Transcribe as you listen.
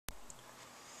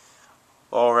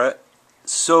Alright,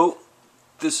 so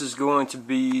this is going to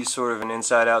be sort of an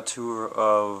inside-out tour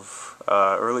of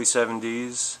early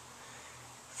 70s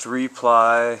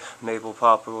 3-ply maple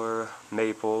poplar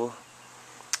maple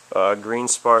green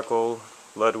sparkle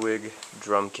Ludwig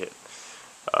drum kit.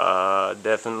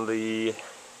 Definitely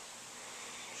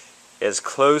as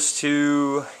close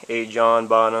to a John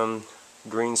Bonham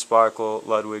green sparkle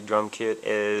Ludwig drum kit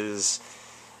as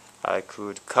I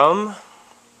could come.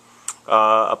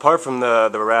 Apart from the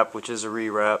wrap, which is a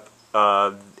re-wrap,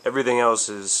 everything else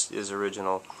is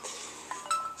original.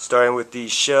 Starting with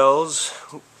these shells,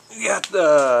 we got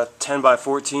the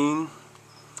 10x14,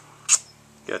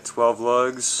 got 12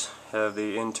 lugs, have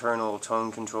the internal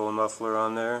tone control muffler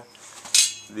on there,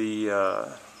 the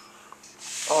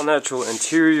all-natural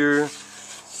interior,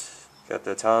 got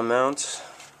the tom mount.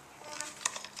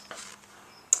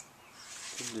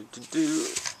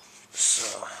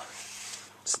 So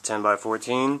it's a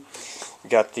 10x14. We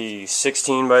got the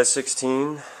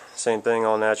 16x16, same thing,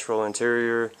 all natural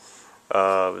interior.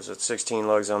 It was at 16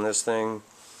 lugs on this thing.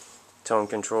 Tone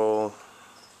control.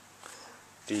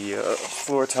 The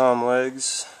floor tom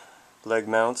legs, leg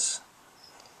mounts.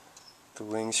 The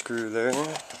wing screw there.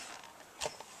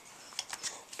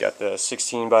 Got the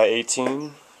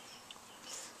 16x18,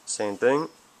 same thing,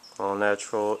 all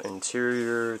natural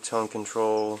interior, tone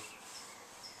control.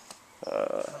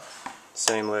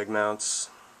 Same leg mounts,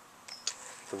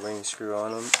 the wing screw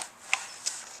on them.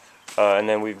 And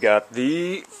then we've got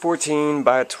the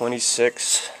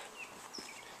 14x26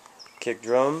 kick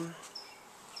drum.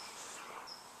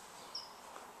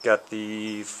 Got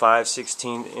the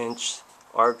 5/16"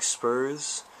 arc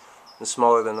spurs,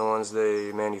 smaller than the ones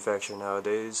they manufacture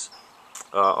nowadays.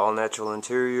 All natural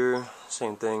interior,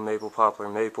 same thing, maple poplar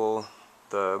maple.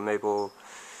 The maple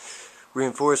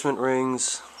reinforcement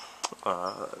rings.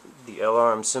 The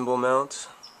L-arm cymbal mount,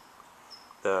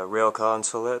 the rail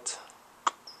consolette,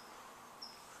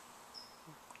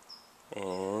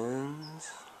 and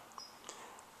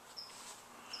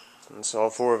that's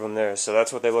all 4 of them there. So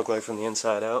that's what they look like from the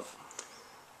inside out.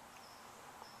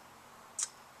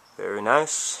 Very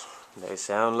nice. They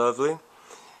sound lovely.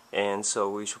 And so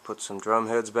we should put some drum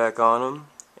heads back on them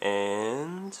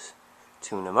and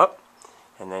tune them up,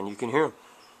 and then you can hear them.